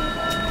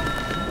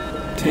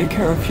 Take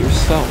care of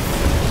yourself.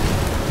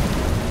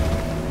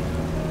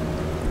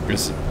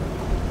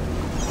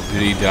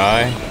 Did he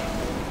die?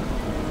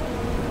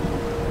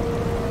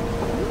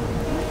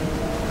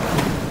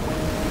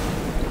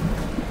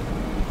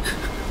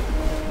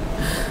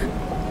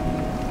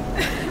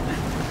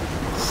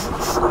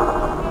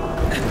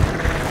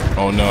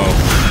 Oh no.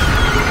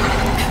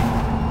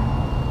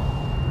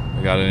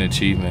 I got an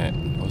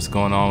achievement. What's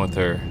going on with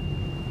her?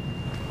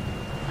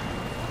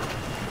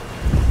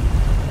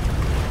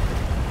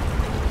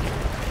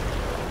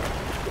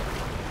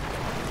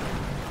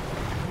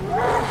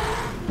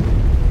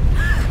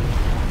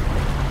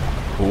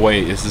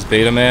 Wait, is this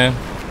Beta Man?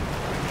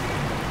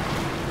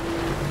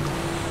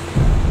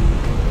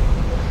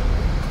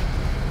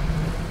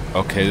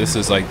 Okay, this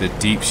is like the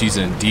deep, she's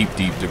in deep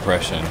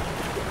depression.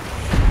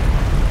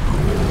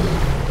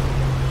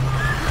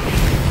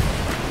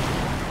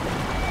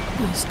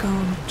 He's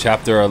gone.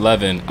 Chapter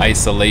 11,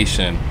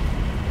 Isolation.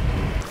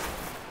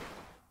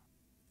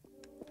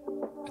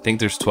 I think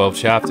there's 12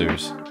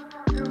 chapters.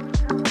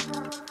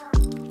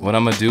 What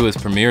I'm gonna do is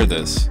premiere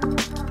this.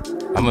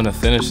 I'm gonna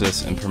finish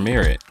this and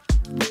premiere it.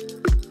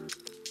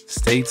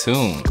 Stay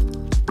tuned.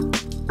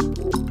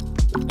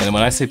 And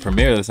when I say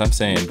premiere this, I'm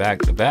saying back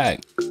to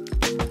back.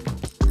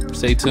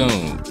 Stay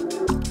tuned.